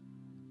soil.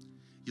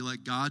 You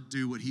let God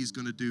do what he's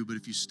going to do, but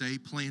if you stay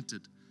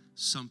planted,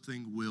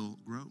 something will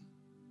grow.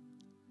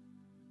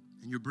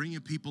 And you're bringing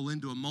people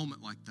into a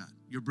moment like that.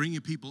 You're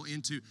bringing people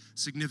into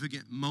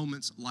significant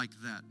moments like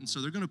that. And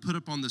so they're going to put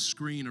up on the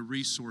screen a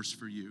resource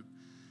for you.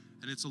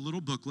 And it's a little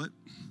booklet.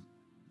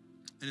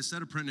 And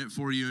instead of printing it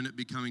for you and it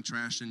becoming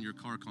trash in your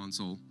car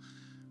console,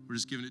 we're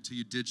just giving it to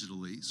you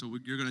digitally. So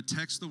you're going to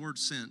text the word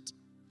SENT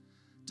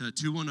to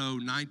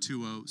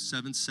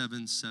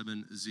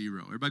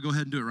 210-920-7770. Everybody go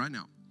ahead and do it right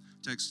now.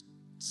 Text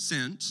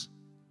SENT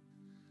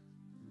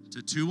to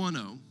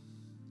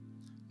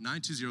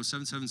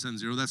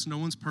 210-920-7770. That's no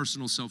one's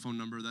personal cell phone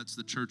number. That's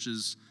the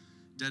church's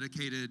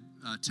dedicated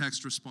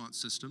text response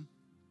system.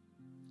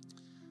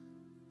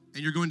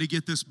 And you're going to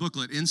get this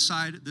booklet.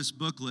 Inside this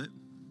booklet,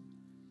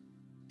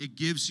 it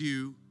gives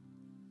you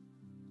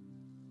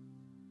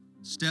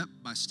step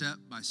by step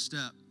by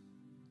step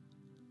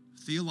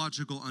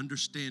theological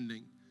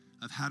understanding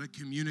of how to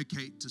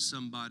communicate to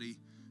somebody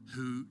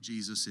who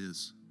Jesus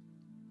is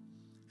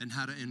and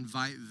how to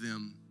invite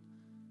them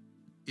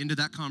into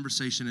that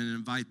conversation and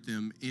invite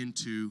them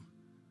into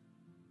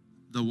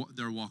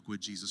their walk with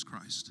Jesus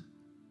Christ.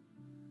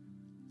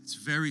 It's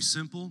very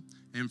simple,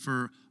 and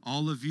for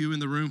all of you in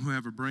the room who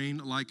have a brain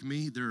like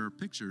me, there are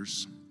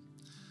pictures.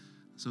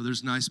 So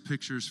there's nice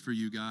pictures for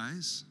you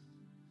guys,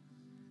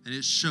 and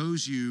it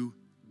shows you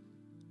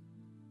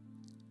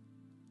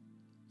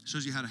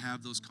how to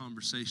have those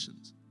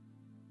conversations.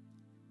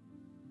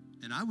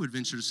 And I would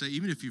venture to say,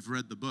 even if you've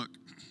read the book,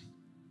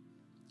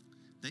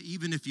 that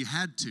even if you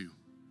had to,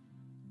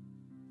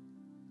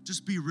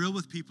 just be real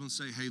with people and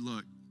say, hey,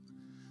 look,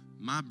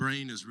 my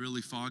brain is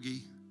really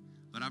foggy,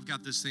 but I've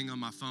got this thing on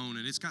my phone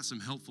and it's got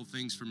some helpful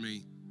things for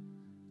me.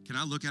 Can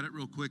I look at it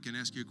real quick and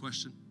ask you a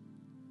question?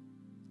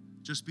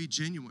 Just be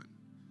genuine,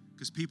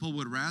 because people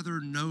would rather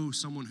know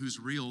someone who's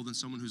real than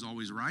someone who's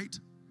always right.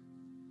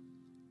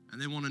 And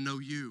they want to know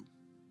you.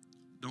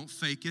 Don't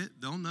fake it,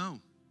 they'll know.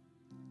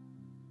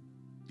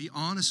 Be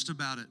honest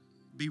about it.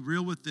 Be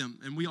real with them.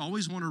 And we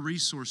always want to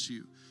resource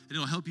you. And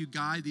it'll help you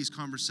guide these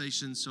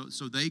conversations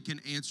so they can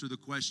answer the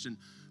question,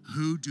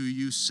 who do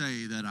you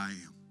say that I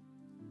am?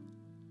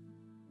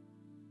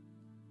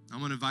 I'm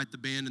going to invite the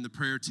band and the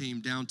prayer team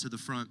down to the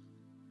front.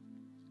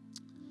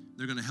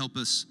 They're going to help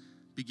us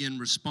begin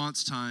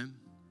response time.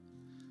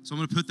 So I'm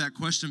going to put that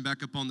question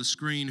back up on the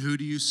screen. Who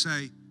do you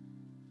say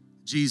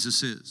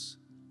Jesus is?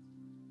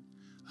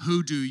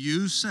 Who do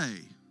you say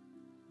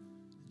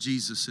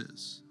Jesus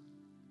is?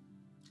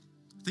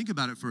 Think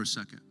about it for a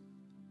second.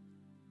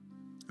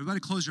 Everybody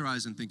close your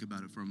eyes and think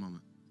about it for a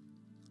moment.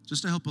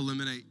 Just to help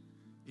eliminate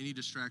any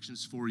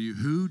distractions for you.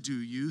 Who do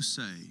you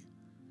say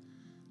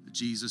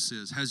Jesus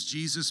is? Has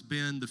Jesus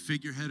been the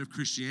figurehead of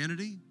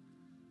Christianity?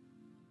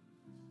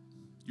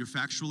 You're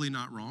factually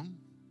not wrong.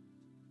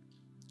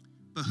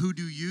 But who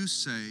do you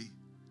say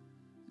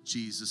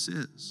Jesus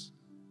is?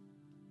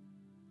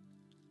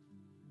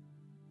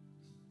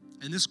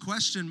 And this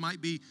question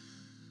might be,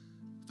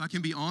 if I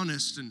can be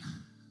honest, and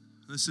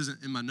this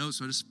isn't in my notes,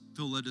 so I just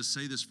feel led to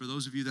say this. For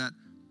those of you that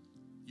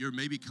you're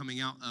maybe coming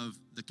out of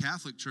the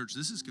Catholic Church,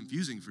 this is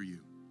confusing for you.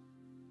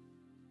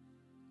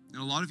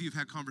 And a lot of you have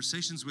had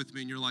conversations with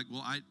me, and you're like,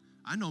 well,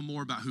 I know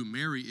more about who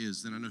Mary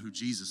is than I know who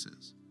Jesus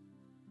is.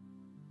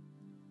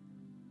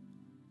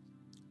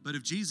 But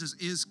if Jesus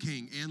is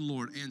King and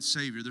Lord and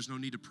Savior, there's no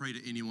need to pray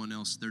to anyone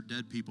else. They're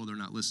dead people. They're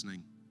not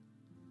listening.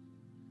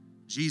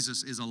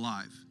 Jesus is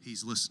alive.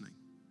 He's listening.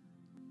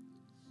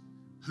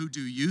 Who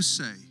do you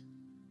say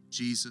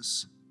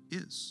Jesus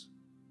is?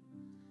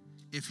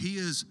 If he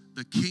is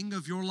the king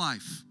of your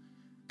life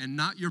and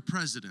not your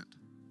president,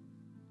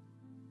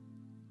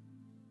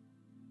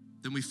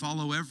 then we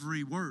follow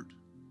every word.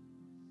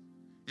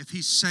 If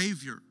he's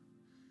Savior,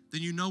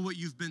 then you know what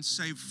you've been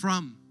saved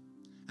from,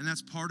 and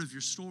that's part of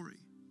your story.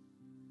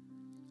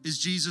 Is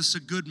Jesus a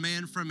good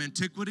man from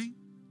antiquity?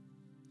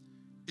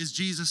 Is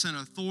Jesus an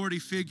authority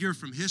figure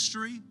from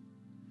history?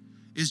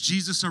 Is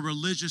Jesus a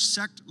religious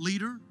sect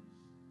leader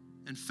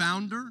and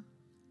founder?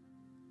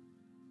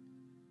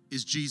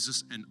 Is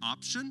Jesus an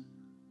option?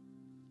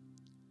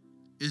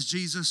 Is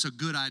Jesus a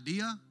good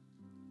idea?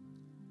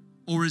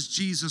 Or is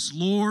Jesus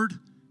Lord,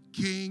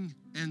 King,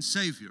 and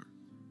Savior?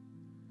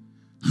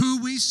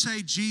 Who we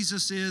say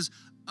Jesus is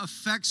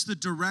affects the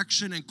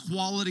direction and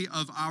quality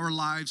of our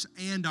lives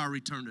and our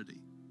eternity.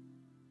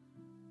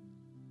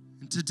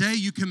 And today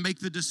you can make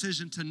the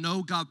decision to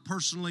know God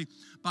personally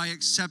by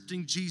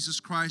accepting Jesus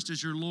Christ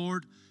as your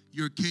Lord,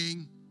 your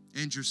King,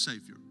 and your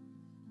Savior.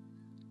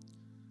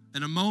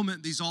 In a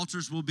moment, these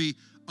altars will be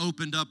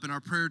opened up, and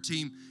our prayer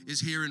team is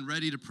here and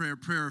ready to pray a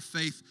prayer of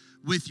faith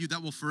with you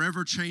that will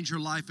forever change your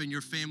life and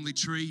your family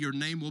tree. Your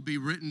name will be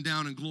written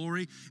down in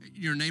glory,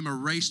 your name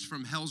erased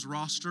from hell's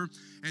roster,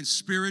 and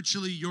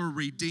spiritually you're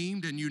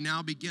redeemed, and you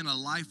now begin a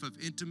life of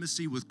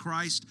intimacy with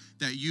Christ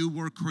that you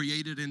were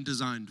created and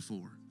designed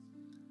for.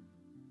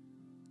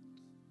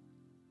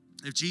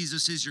 If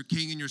Jesus is your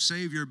King and your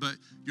Savior, but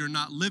you're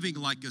not living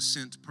like a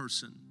sent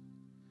person,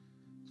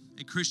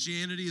 and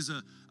Christianity is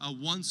a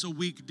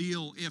once-a-week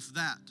deal, if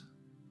that,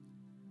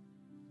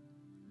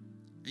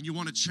 and you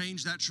want to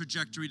change that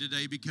trajectory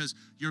today because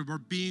you're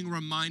being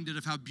reminded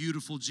of how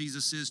beautiful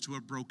Jesus is to a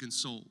broken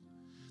soul,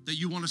 that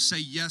you want to say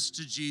yes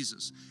to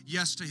Jesus,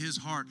 yes to his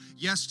heart,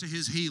 yes to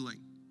his healing.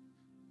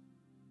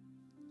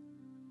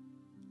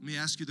 Let me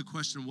ask you the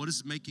question, what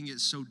is making it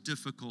so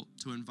difficult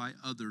to invite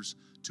others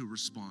to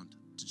respond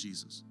to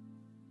Jesus?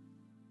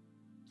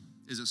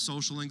 Is it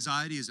social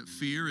anxiety? Is it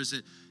fear? Is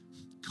it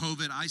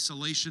COVID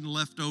isolation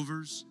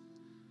leftovers?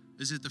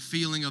 Is it the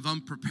feeling of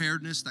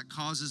unpreparedness that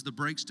causes the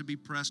brakes to be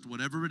pressed?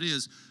 Whatever it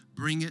is,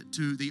 bring it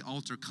to the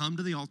altar. Come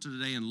to the altar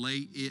today and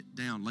lay it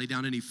down. Lay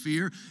down any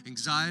fear,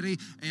 anxiety,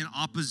 and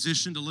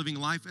opposition to living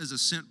life as a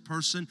sent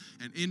person.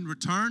 And in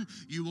return,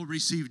 you will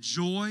receive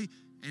joy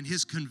and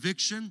his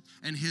conviction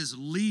and his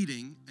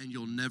leading, and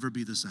you'll never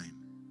be the same.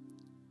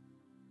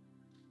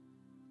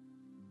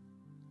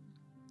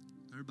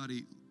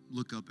 Everybody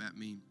look up at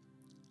me.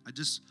 I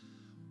just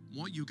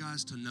want you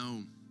guys to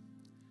know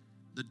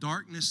the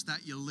darkness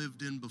that you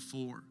lived in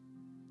before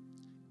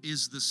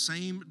is the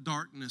same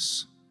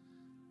darkness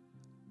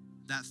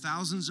that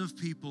thousands of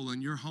people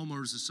in your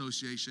homeowners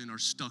association are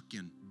stuck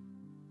in.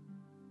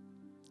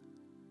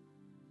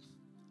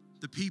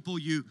 The people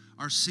you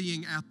are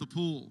seeing at the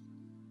pool,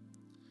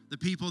 the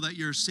people that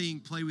you're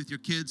seeing play with your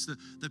kids,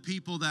 the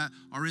people that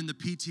are in the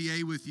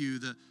PTA with you,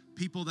 the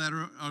people that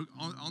are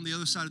on the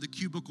other side of the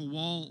cubicle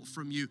wall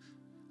from you,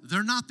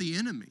 they're not the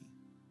enemy.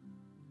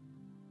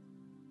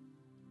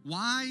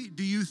 Why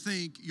do you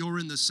think you're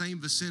in the same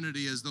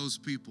vicinity as those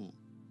people?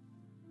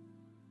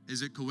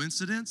 Is it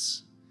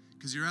coincidence?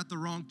 Because you're at the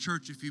wrong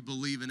church if you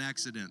believe in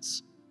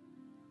accidents.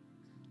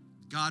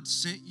 God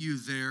sent you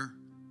there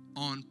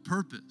on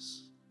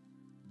purpose,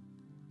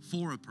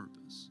 for a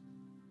purpose.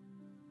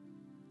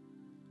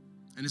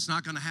 And it's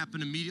not going to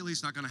happen immediately.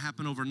 It's not going to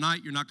happen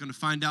overnight. You're not going to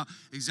find out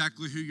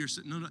exactly who you're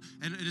sitting. No.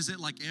 And is it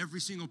like every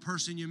single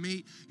person you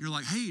meet, you're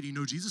like, hey, do you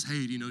know Jesus?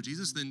 Hey, do you know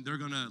Jesus? Then they're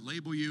going to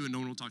label you and no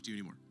one will talk to you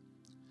anymore.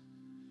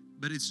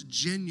 But it's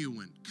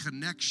genuine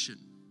connection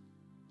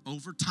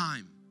over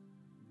time.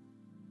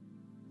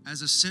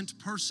 As a sent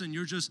person,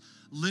 you're just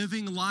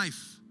living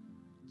life,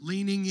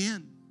 leaning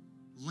in,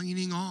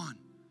 leaning on.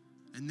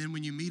 And then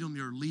when you meet them,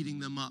 you're leading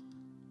them up.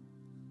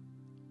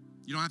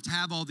 You don't have to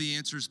have all the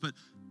answers, but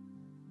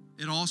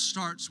it all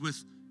starts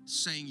with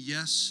saying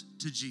yes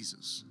to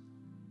Jesus.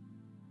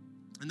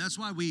 And that's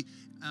why we,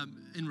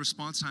 in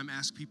response time,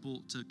 ask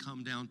people to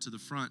come down to the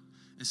front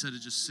instead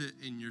of just sit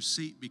in your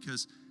seat,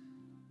 because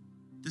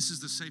this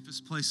is the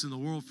safest place in the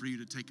world for you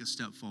to take a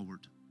step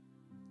forward.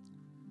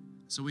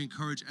 So we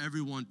encourage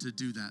everyone to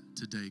do that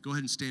today. Go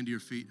ahead and stand to your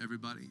feet,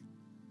 everybody.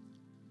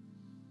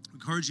 We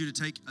encourage you to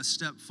take a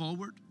step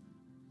forward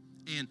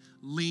and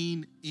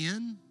lean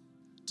in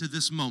to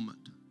this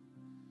moment.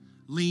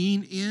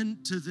 Lean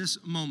into this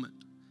moment.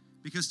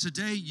 Because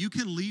today you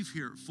can leave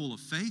here full of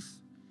faith.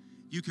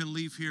 You can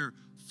leave here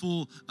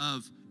full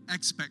of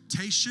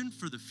expectation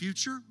for the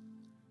future.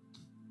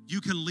 You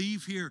can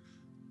leave here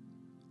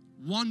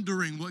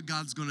wondering what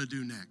God's going to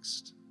do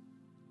next.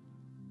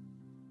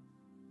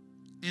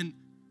 And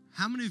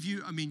how many of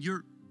you,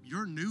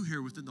 you're new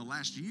here within the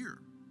last year.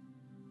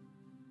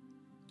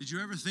 Did you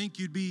ever think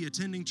you'd be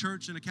attending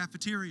church in a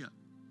cafeteria?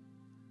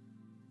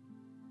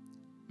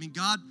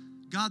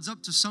 God's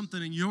up to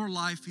something in your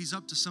life. He's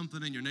up to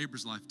something in your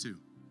neighbor's life too.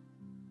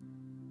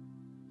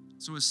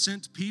 So as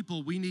sent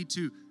people, we need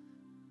to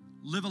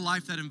live a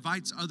life that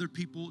invites other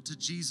people to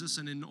Jesus,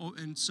 and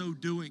in so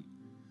doing,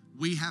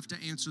 we have to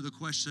answer the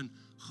question,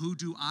 who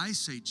do I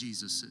say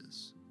Jesus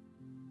is?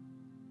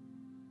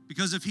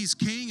 Because if he's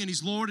King and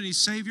he's Lord and he's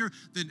Savior,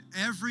 then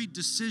every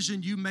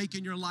decision you make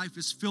in your life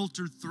is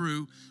filtered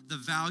through the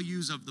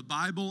values of the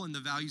Bible and the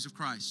values of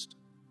Christ,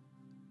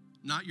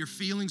 not your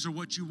feelings or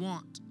what you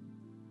want.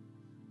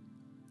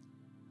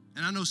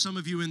 And I know some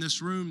of you in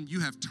this room,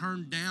 you have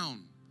turned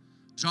down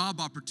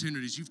job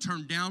opportunities. You've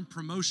turned down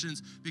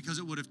promotions because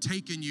it would have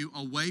taken you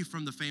away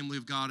from the family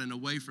of God and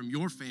away from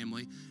your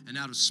family and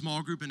out of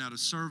small group and out of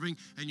serving,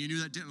 and you knew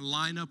that didn't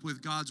line up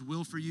with God's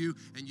will for you,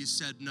 and you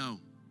said no.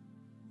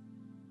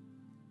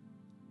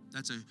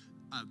 That's a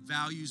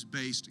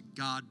values-based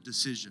God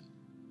decision.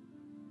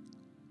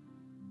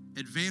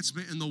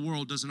 Advancement in the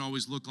world doesn't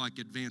always look like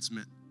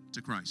advancement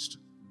to Christ.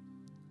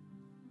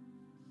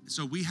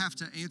 So we have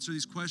to answer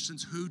these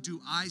questions. Who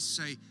do I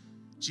say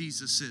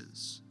Jesus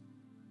is?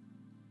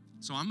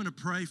 So I'm going to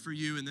pray for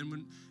you, and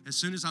then as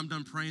soon as I'm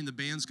done praying, the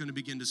band's going to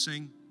begin to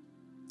sing,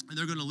 and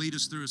they're going to lead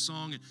us through a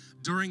song. And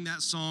during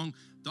that song,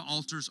 the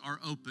altars are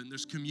open.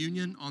 There's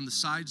communion on the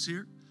sides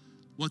here.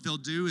 What they'll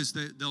do is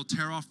they'll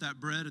tear off that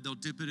bread, and they'll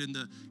dip it in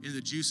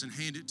the juice and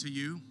hand it to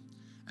you,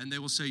 and they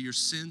will say, your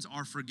sins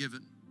are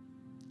forgiven.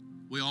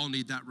 We all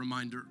need that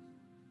reminder.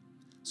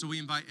 So we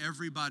invite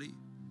everybody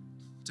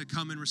to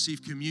come and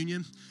receive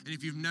communion. And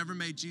if you've never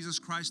made Jesus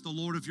Christ the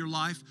Lord of your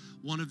life,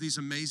 one of these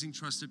amazing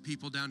trusted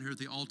people down here at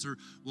the altar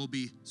will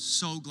be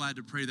so glad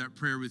to pray that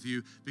prayer with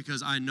you,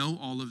 because I know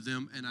all of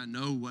them and I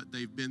know what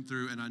they've been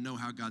through and I know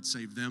how God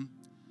saved them.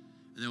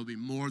 And they'll be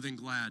more than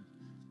glad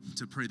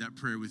to pray that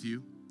prayer with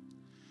you.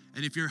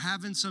 And if you're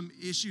having some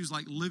issues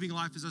like living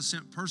life as a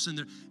sent person,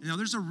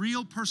 there's a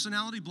real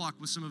personality block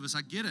with some of us.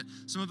 I get it.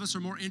 Some of us are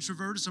more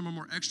introverted, some are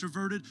more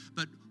extroverted,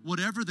 but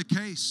whatever the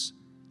case,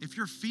 if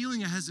you're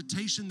feeling a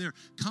hesitation there,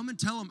 come and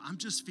tell them, I'm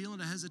just feeling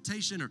a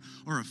hesitation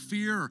or a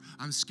fear, or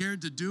I'm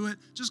scared to do it.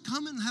 Just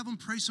come and have them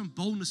pray some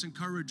boldness and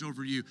courage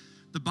over you.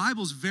 The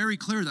Bible's very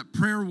clear that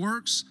prayer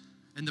works,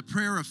 and the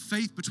prayer of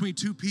faith between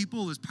two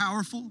people is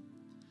powerful.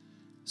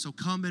 So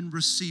come and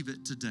receive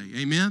it today.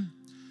 Amen?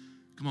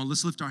 Come on,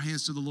 let's lift our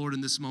hands to the Lord in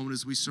this moment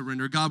as we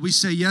surrender. God, we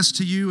say yes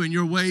to you and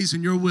your ways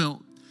and your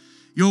will.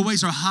 Your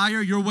ways are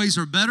higher, your ways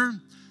are better.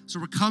 So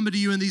we're coming to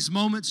you in these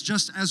moments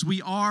just as we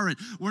are, and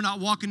we're not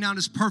walking down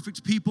as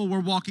perfect people.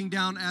 We're walking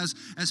down as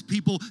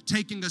people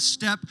taking a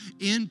step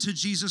into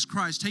Jesus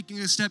Christ, taking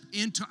a step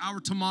into our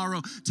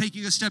tomorrow,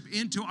 taking a step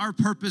into our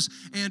purpose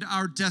and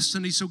our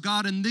destiny. So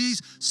God, in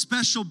these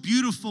special,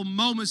 beautiful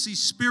moments,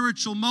 these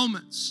spiritual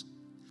moments,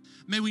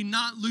 may we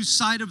not lose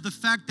sight of the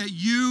fact that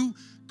you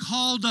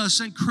called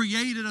us and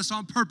created us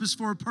on purpose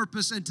for a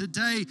purpose, and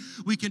today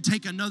we can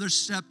take another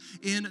step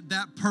in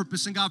that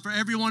purpose. And God, for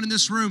everyone in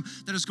this room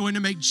that is going to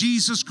make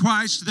Jesus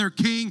Christ their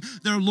King,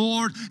 their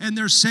Lord, and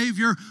their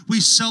Savior, we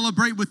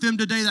celebrate with them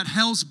today that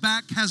hell's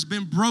back has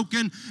been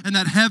broken and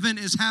that heaven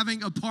is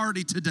having a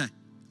party today.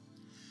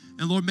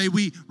 And Lord, may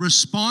we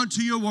respond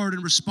to your word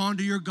and respond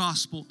to your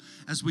gospel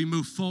as we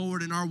move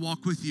forward in our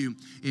walk with you.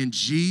 In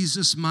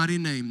Jesus' mighty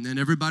name. And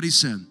everybody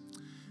said,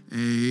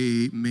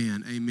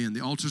 amen, amen.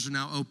 The altars are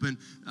now open.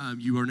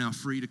 You are now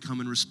free to come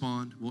and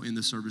respond. We'll end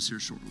the service here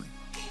shortly.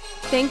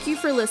 Thank you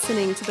for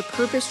listening to the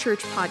Purpose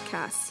Church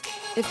podcast.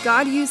 If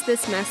God used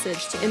this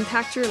message to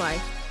impact your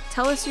life,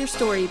 tell us your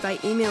story by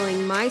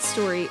emailing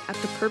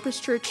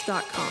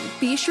mystory@thepurposechurch.com.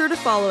 Be sure to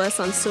follow us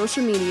on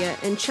social media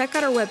and check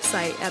out our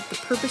website at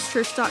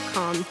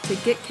thepurposechurch.com to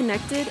get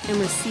connected and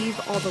receive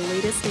all the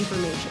latest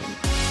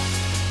information.